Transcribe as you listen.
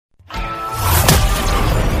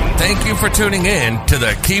Thank you for tuning in to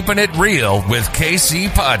the Keeping It Real with KC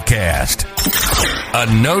podcast, a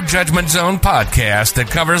no judgment zone podcast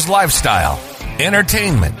that covers lifestyle,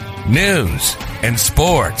 entertainment, news, and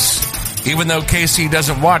sports. Even though KC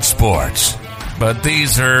doesn't watch sports, but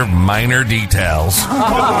these are minor details.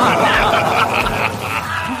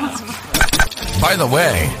 By the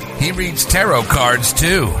way, he reads tarot cards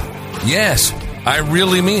too. Yes, I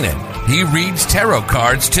really mean it. He reads tarot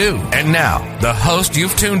cards too. And now, the host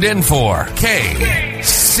you've tuned in for,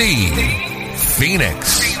 KC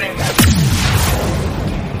Phoenix.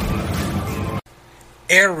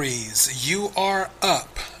 Aries, you are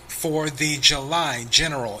up for the July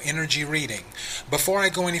general energy reading. Before I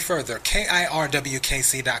go any further,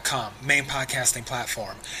 KIRWKC.com, main podcasting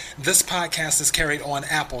platform. This podcast is carried on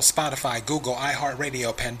Apple, Spotify, Google,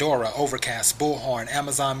 iHeartRadio, Pandora, Overcast, Bullhorn,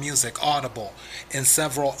 Amazon Music, Audible, and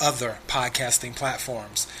several other podcasting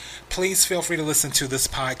platforms. Please feel free to listen to this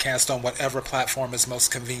podcast on whatever platform is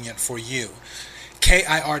most convenient for you.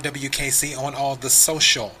 KIRWKC on all the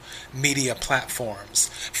social media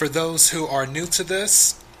platforms. For those who are new to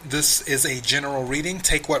this is a general reading.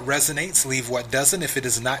 Take what resonates, leave what doesn't. If it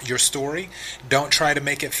is not your story, don't try to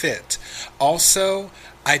make it fit. Also,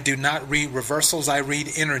 I do not read reversals. I read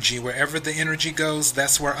energy. Wherever the energy goes,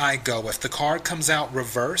 that's where I go. If the card comes out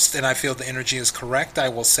reversed and I feel the energy is correct, I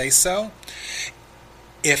will say so.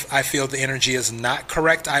 If I feel the energy is not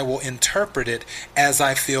correct, I will interpret it as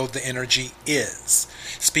I feel the energy is.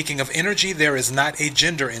 Speaking of energy, there is not a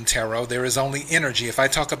gender in tarot. There is only energy. If I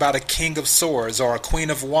talk about a king of swords or a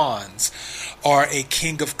queen of wands or a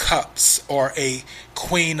king of cups or a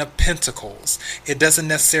queen of pentacles, it doesn't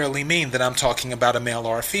necessarily mean that I'm talking about a male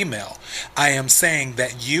or a female. I am saying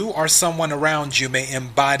that you or someone around you may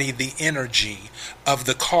embody the energy of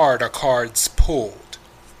the card or cards pulled.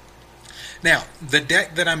 Now, the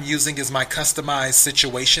deck that I'm using is my customized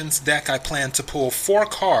situations deck. I plan to pull 4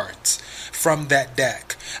 cards from that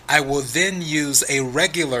deck. I will then use a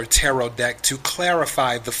regular tarot deck to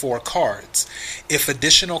clarify the 4 cards. If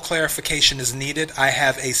additional clarification is needed, I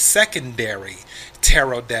have a secondary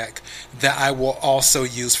tarot deck that I will also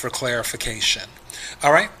use for clarification.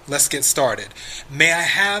 All right, let's get started. May I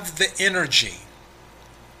have the energy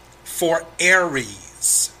for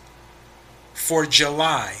Aries for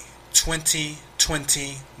July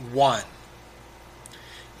 2021.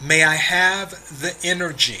 May I have the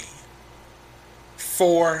energy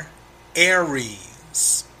for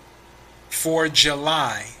Aries for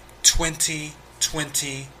July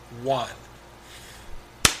 2021.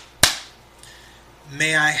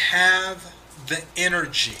 May I have the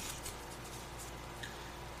energy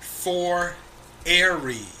for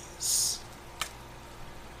Aries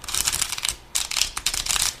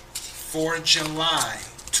for July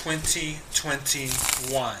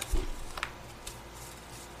 2021.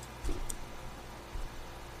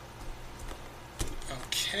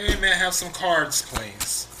 Okay, may I have some cards,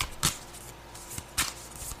 please?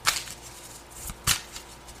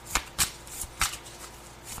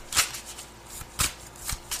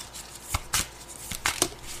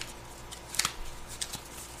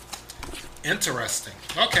 Interesting.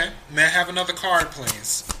 Okay, may I have another card,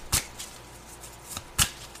 please?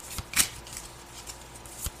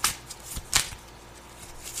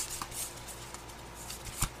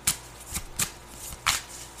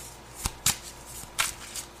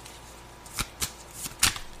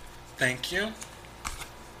 Thank you.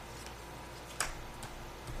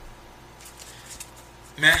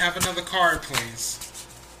 May I have another card, please?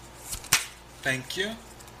 Thank you.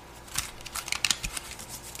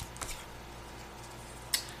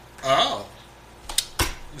 Oh.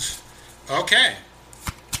 Okay.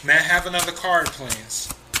 May I have another card, please?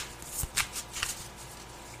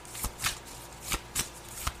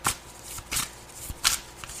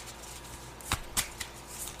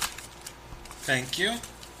 Thank you.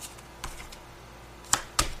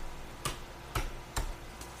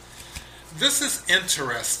 This is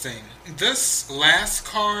interesting. This last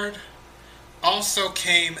card also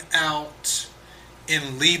came out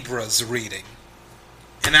in Libra's reading,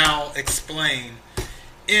 and I'll explain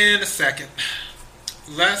in a second.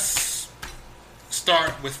 Let's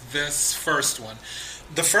start with this first one.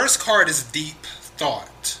 The first card is Deep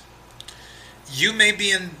Thought. You may be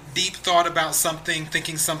in deep thought about something,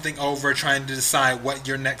 thinking something over, trying to decide what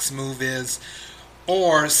your next move is.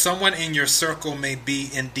 Or someone in your circle may be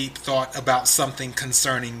in deep thought about something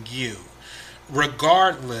concerning you.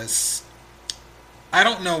 Regardless, I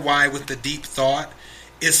don't know why with the deep thought,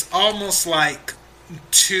 it's almost like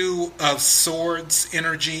 2 of Swords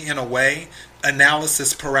energy in a way,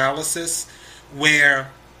 analysis paralysis,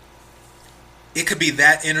 where it could be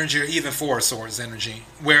that energy, or even Four of Swords energy,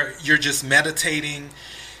 where you're just meditating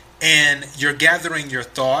and you're gathering your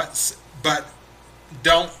thoughts, but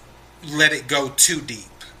don't let it go too deep.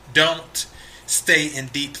 Don't stay in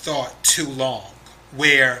deep thought too long,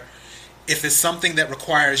 where if it's something that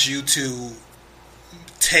requires you to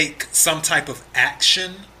take some type of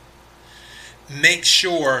action, make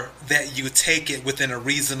sure that you take it within a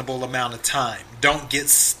reasonable amount of time. Don't get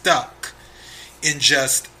stuck in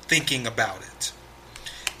just thinking about it.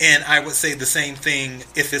 And I would say the same thing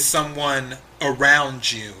if it's someone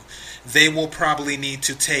around you. They will probably need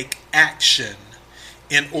to take action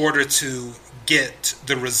in order to get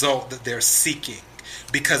the result that they're seeking.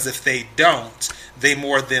 Because if they don't, they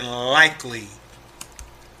more than likely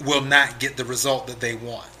will not get the result that they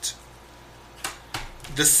want.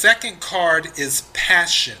 The second card is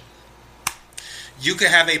passion. You could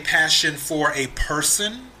have a passion for a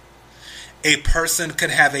person. A person could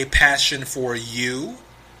have a passion for you.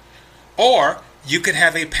 Or you could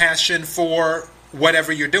have a passion for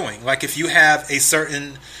whatever you're doing. Like if you have a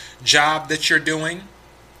certain job that you're doing,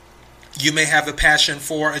 you may have a passion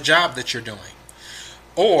for a job that you're doing.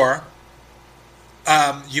 Or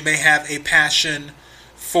you may have a passion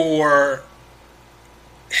for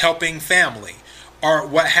helping family, or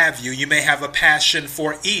what have you. You may have a passion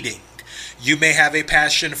for eating. You may have a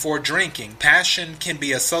passion for drinking. Passion can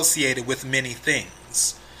be associated with many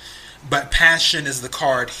things, but passion is the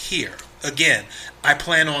card here. Again, I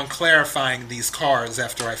plan on clarifying these cards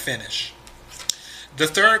after I finish. The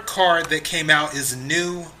third card that came out is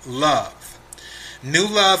new love. New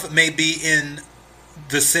love may be in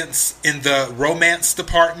the romance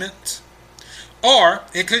department, or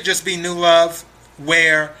it could just be new love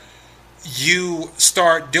where you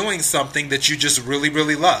start doing something that you just really,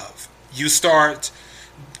 really love. You start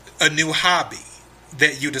a new hobby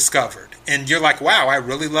that you discovered, and you're like, wow, I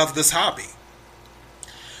really love this hobby.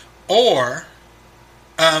 Or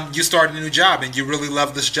you start a new job and you really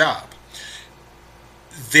love this job.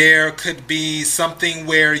 There could be something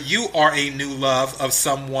where you are a new love of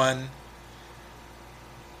someone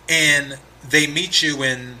and they meet you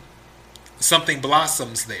and something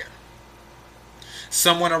blossoms there.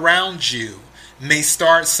 Someone around you may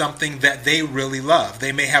start something that they really love.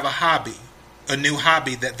 They may have a hobby, a new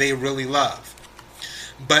hobby that they really love.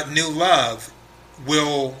 But new love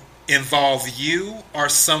will involve you or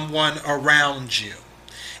someone around you.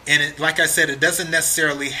 And like I said, it doesn't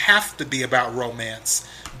necessarily have to be about romance,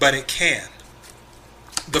 but it can.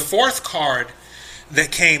 The fourth card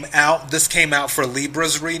that came out, this came out for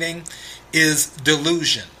Libra's reading, is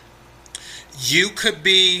delusion. You could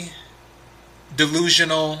be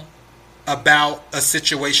delusional about a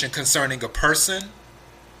situation concerning a person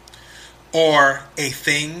or a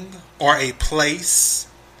thing or a place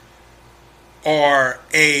or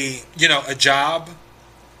a job,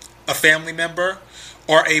 a family member,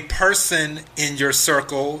 or a person in your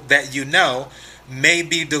circle that you know may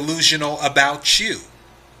be delusional about you,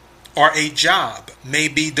 or a job may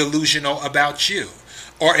be delusional about you,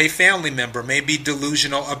 or a family member may be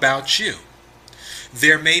delusional about you.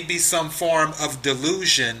 There may be some form of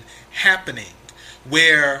delusion happening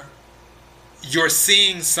where you're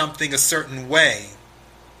seeing something a certain way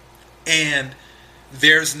and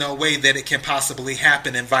there's no way that it can possibly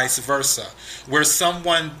happen, and vice versa, where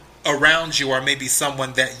someone around you or maybe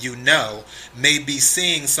someone that you know may be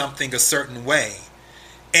seeing something a certain way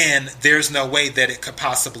and there's no way that it could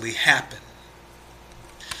possibly happen.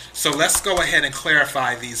 So let's go ahead and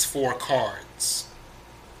clarify these four cards.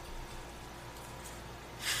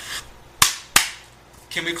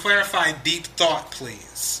 Can we clarify deep thought,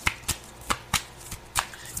 please?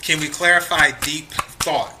 Can we clarify deep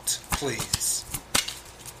thought, please?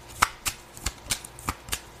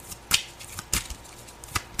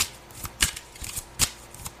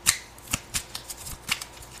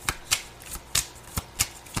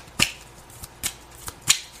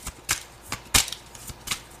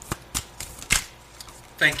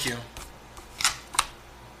 Thank you.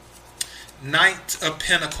 Knight of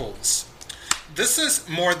Pentacles. This is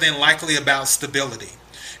more than likely about stability.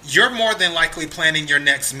 You're more than likely planning your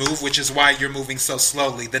next move, which is why you're moving so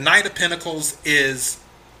slowly. The Knight of Pentacles is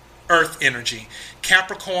earth energy.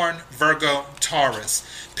 Capricorn, Virgo, Taurus.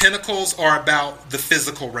 Pentacles are about the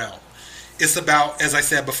physical realm. It's about, as I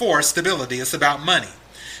said before, stability. It's about money.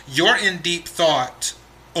 You're in deep thought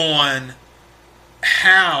on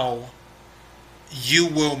how you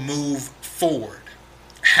will move forward.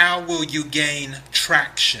 How will you gain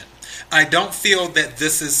traction? I don't feel that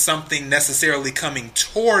this is something necessarily coming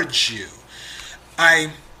towards you.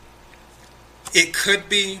 It could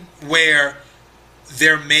be where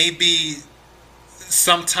there may be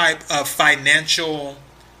some type of financial,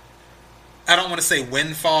 I don't want to say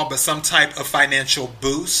windfall, but some type of financial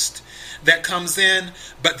boost that comes in.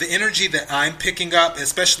 But the energy that I'm picking up,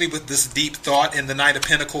 especially with this deep thought and the Knight of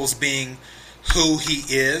Pentacles being who he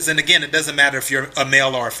is, and again, it doesn't matter if you're a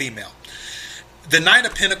male or a female. The Knight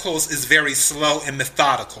of Pentacles is very slow and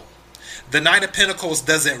methodical. The Knight of Pentacles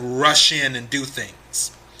doesn't rush in and do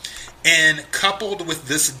things. And coupled with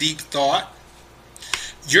this deep thought,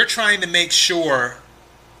 you're trying to make sure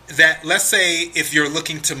that, let's say if you're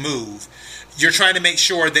looking to move, you're trying to make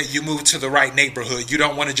sure that you move to the right neighborhood. You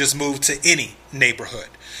don't want to just move to any neighborhood.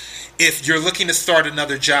 If you're looking to start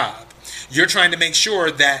another job, you're trying to make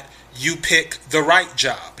sure that you pick the right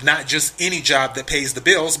job, not just any job that pays the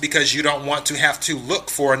bills, because you don't want to have to look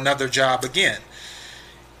for another job again.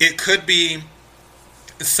 It could be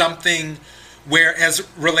something where, as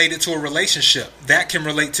related to a relationship, that can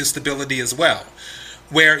relate to stability as well,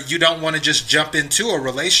 where you don't want to just jump into a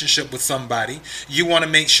relationship with somebody. You want to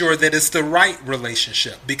make sure that it's the right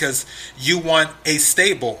relationship because you want a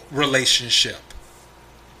stable relationship.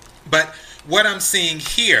 But what I'm seeing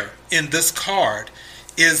here in this card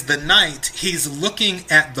is the Knight. He's looking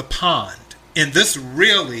at the pond, and this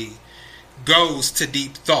really goes to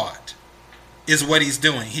deep thought, is what he's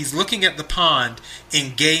doing. He's looking at the pond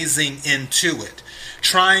and gazing into it,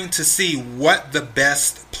 trying to see what the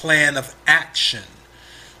best plan of action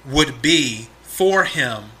would be for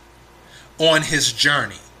him on his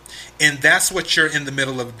journey. And that's what you're in the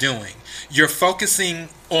middle of doing. You're focusing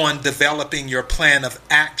on developing your plan of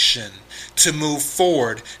action to move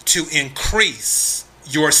forward, to increase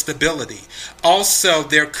your stability. Also,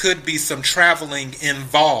 there could be some traveling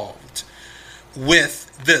involved with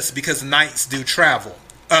this because Knights do travel.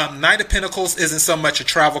 Knight of Pentacles isn't so much a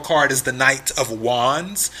travel card as the Knight of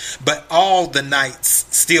Wands, but all the Knights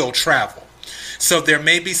still travel. So there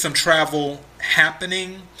may be some travel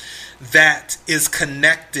happening that is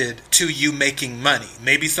connected to you making money.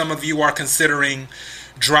 Maybe some of you are considering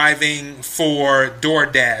driving for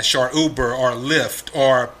DoorDash or Uber or Lyft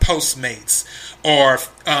or Postmates, or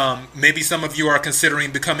maybe some of you are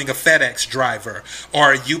considering becoming a FedEx driver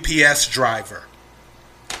or a UPS driver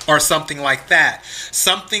or something like that.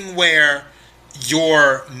 Something where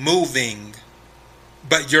you're moving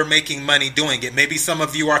but you're making money doing it. Maybe some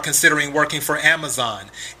of you are considering working for Amazon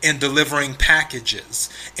and delivering packages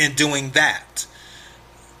and doing that.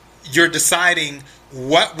 You're deciding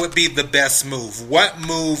what would be the best move. What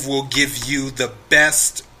move will give you the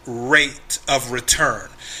best rate of return?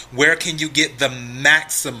 Where can you get the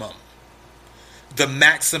maximum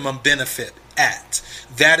benefit at?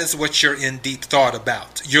 That is what you're in deep thought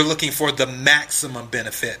about. You're looking for the maximum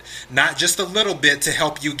benefit, not just a little bit to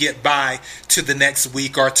help you get by to the next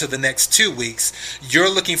week or to the next 2 weeks.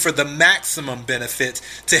 You're looking for the maximum benefit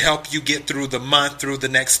to help you get through the month, through the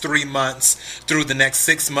next 3 months, through the next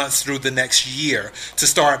 6 months, through the next year, to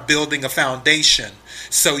start building a foundation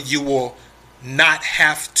so you will not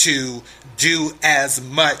have to do as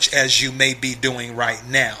much as you may be doing right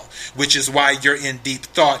now, which is why you're in deep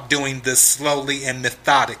thought doing this slowly and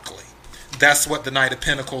methodically. That's what the Knight of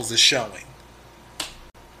Pentacles is showing.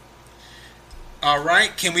 All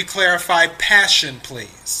right, can we clarify passion,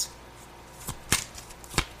 please?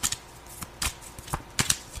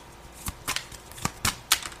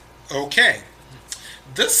 Okay,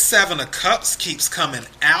 this Seven of Cups keeps coming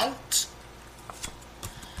out.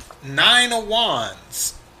 Nine of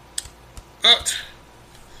Wands.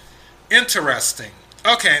 Interesting.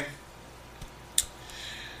 Okay.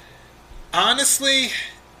 Honestly,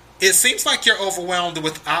 it seems like you're overwhelmed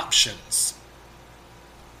with options.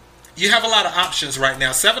 You have a lot of options right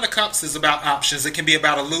now. Seven of Cups is about options. It can be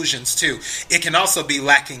about illusions too. It can also be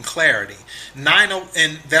lacking clarity.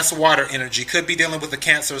 And that's water energy. Could be dealing with a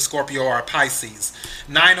Cancer, a Scorpio, or a Pisces.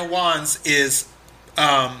 Nine of Wands is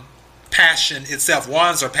passion itself.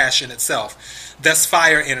 Wands are passion itself. That's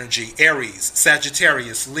fire energy. Aries,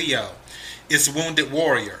 Sagittarius, Leo. It's wounded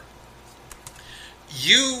warrior.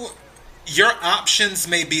 Your options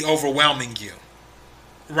may be overwhelming you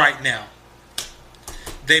right now.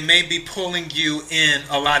 They may be pulling you in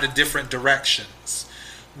a lot of different directions,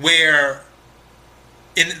 where,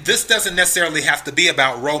 and this doesn't necessarily have to be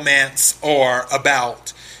about romance or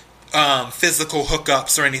about physical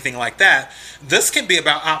hookups or anything like that. This can be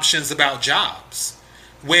about options about jobs,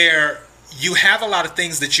 where you have a lot of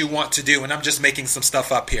things that you want to do, and I'm just making some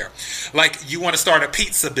stuff up here. Like, you want to start a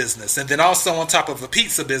pizza business, and then also on top of a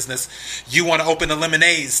pizza business, you want to open a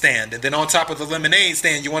lemonade stand, and then on top of the lemonade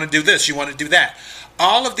stand, you want to do this, you want to do that.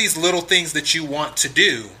 All of these little things that you want to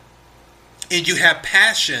do, and you have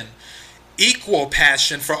passion, equal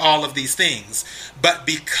passion for all of these things. But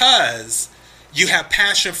because you have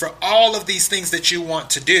passion for all of these things that you want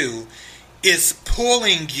to do, is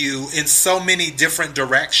pulling you in so many different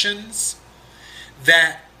directions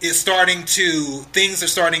that things are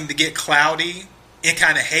starting to get cloudy and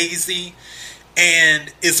kind of hazy,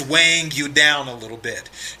 and is weighing you down a little bit.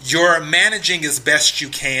 You're managing as best you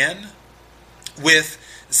can with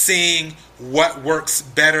seeing what works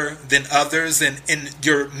better than others, and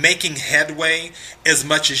you're making headway as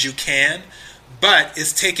much as you can, but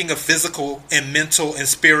it's taking a physical and mental and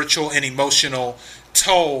spiritual and emotional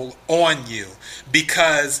toll on you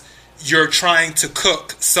because you're trying to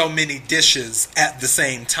cook so many dishes at the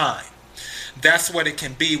same time. That's what it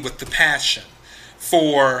can be with the passion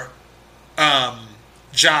for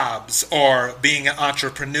jobs or being an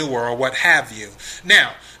entrepreneur or what have you.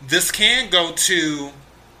 Now, this can go to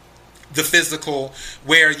the physical,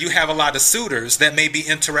 where you have a lot of suitors that may be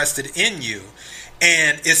interested in you,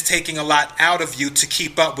 and it's taking a lot out of you to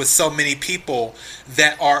keep up with so many people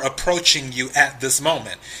that are approaching you at this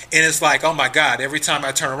moment. And it's like, oh my God, every time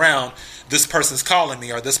I turn around, this person's calling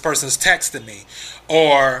me, or this person's texting me,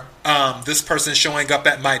 or this person's showing up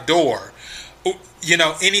at my door. You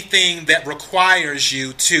know, anything that requires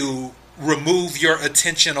you to remove your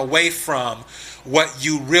attention away from what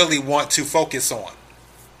you really want to focus on.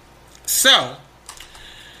 So,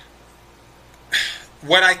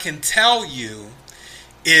 what I can tell you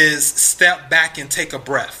is step back and take a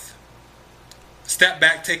breath. Step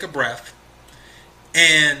back, take a breath.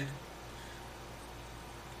 And,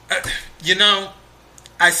 you know,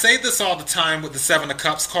 I say this all the time with the Seven of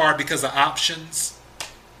Cups card because of options.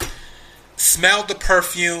 Smell the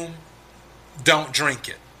perfume, don't drink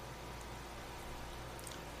it.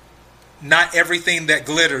 Not everything that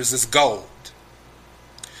glitters is gold.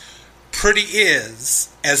 Pretty is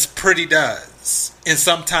as pretty does, and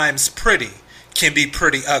sometimes pretty can be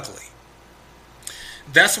pretty ugly.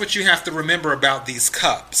 That's what you have to remember about these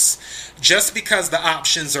cups. Just because the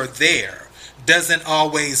options are there doesn't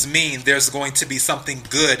always mean there's going to be something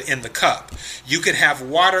good in the cup. You could have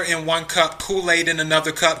water in one cup, Kool-Aid in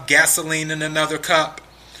another cup, gasoline in another cup,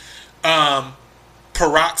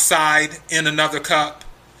 peroxide in another cup,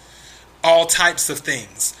 all types of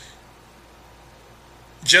things.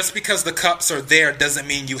 Just because the cups are there doesn't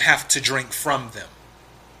mean you have to drink from them.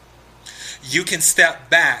 You can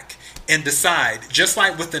step back and decide, just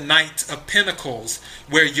like with the Knight of Pentacles,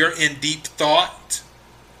 where you're in deep thought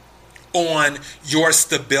on your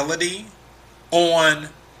stability, on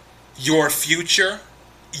your future.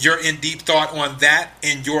 You're in deep thought on that,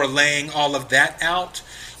 and you're laying all of that out.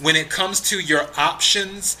 When it comes to your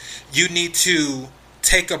options, you need to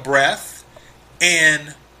take a breath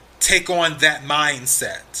and take on that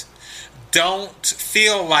mindset. Don't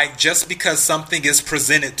feel like just because something is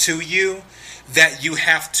presented to you that you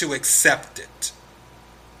have to accept it,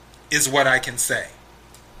 is what I can say.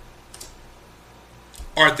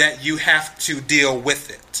 Or that you have to deal with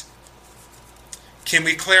it. Can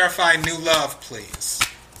we clarify new love, please?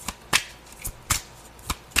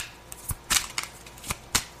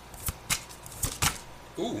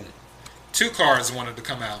 Ooh, 2 cards wanted to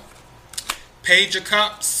come out. Page of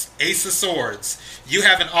Cups, Ace of Swords. You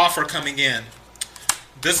have an offer coming in.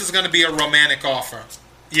 This is going to be a romantic offer.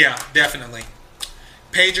 Yeah, definitely.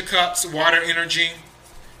 Page of Cups, water energy.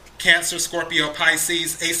 Cancer, Scorpio,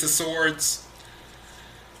 Pisces. Ace of Swords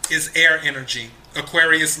is air energy.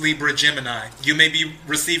 Aquarius, Libra, Gemini. You may be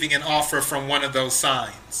receiving an offer from one of those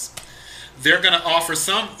signs. They're going to offer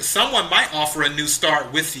someone might offer a new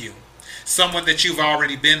start with you. Someone that you've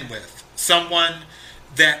already been with. Someone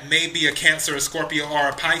that may be a Cancer, a Scorpio, or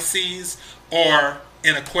a Pisces, or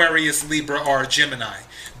an Aquarius, Libra, or a Gemini.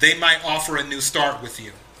 They might offer a new start with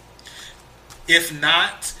you. If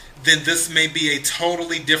not, then this may be a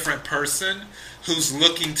totally different person who's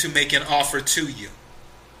looking to make an offer to you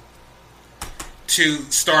to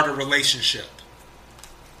start a relationship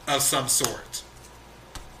of some sort.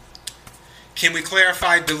 Can we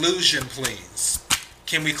clarify delusion, please?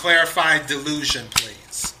 Can we clarify delusion, please?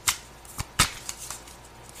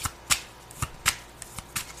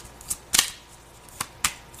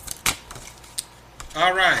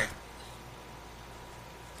 All right.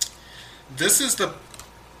 This is the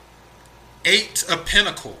 8 of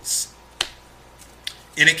Pentacles.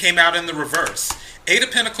 And it came out in the reverse. 8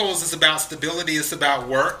 of Pentacles is about stability. It's about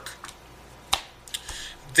work.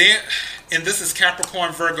 And this is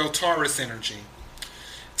Capricorn, Virgo, Taurus energy.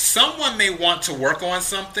 Someone may want to work on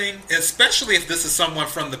something, especially if this is someone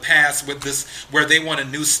from the past with this, where they want a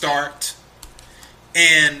new start.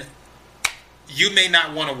 And you may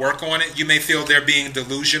not want to work on it. You may feel they're being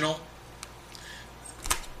delusional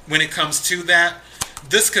when it comes to that.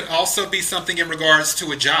 This could also be something in regards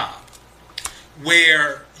to a job,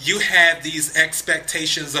 where you had these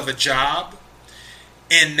expectations of a job,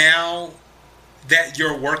 and now that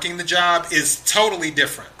you're working the job is totally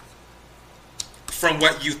different from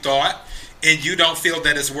what you thought, and you don't feel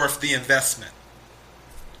that it's worth the investment.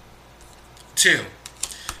 2,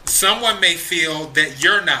 someone may feel that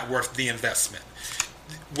you're not worth the investment,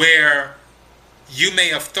 where you may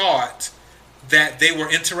have thought that they were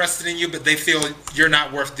interested in you, but they feel you're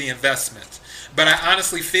not worth the investment. But I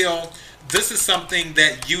honestly feel this is something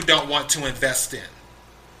that you don't want to invest in.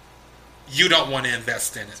 You don't want to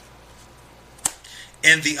invest in it.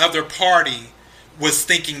 And the other party was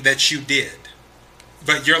thinking that you did.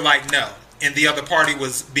 But you're like, no. And the other party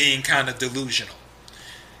was being kind of delusional,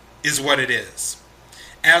 is what it is.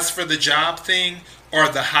 As for the job thing or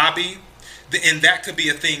the hobby, and that could be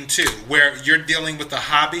a thing too, where you're dealing with a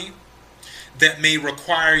hobby that may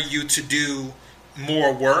require you to do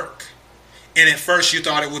more work. And at first you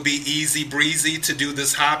thought it would be easy breezy to do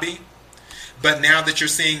this hobby. But now that you're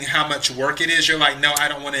seeing how much work it is, you're like, no, I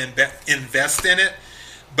don't want to invest in it.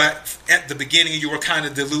 But at the beginning, you were kind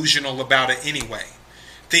of delusional about it anyway,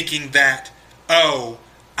 thinking that, oh,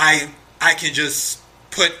 I can just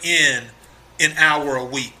put in an hour a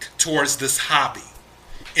week towards this hobby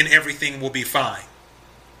and everything will be fine.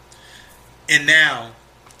 And now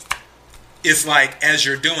it's like, as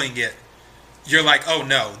you're doing it, you're like, oh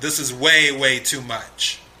no, this is way, way too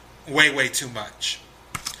much. Way, way too much.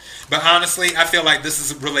 But honestly, I feel like this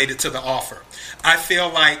is related to the offer. I feel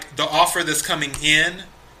like the offer that's coming in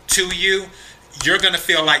to you, you're going to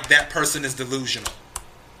feel like that person is delusional.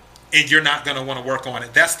 And you're not going to want to work on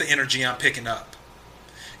it. That's the energy I'm picking up.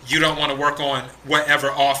 You don't want to work on whatever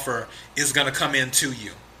offer is going to come in to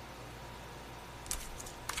you.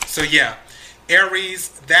 So yeah, Aries,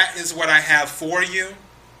 that is what I have for you.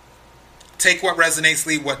 Take what resonates,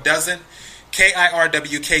 leave what doesn't.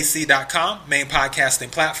 KIRWKC.com, main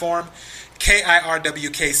podcasting platform.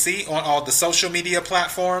 KIRWKC on all the social media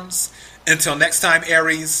platforms. Until next time,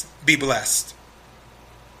 Aries, be blessed.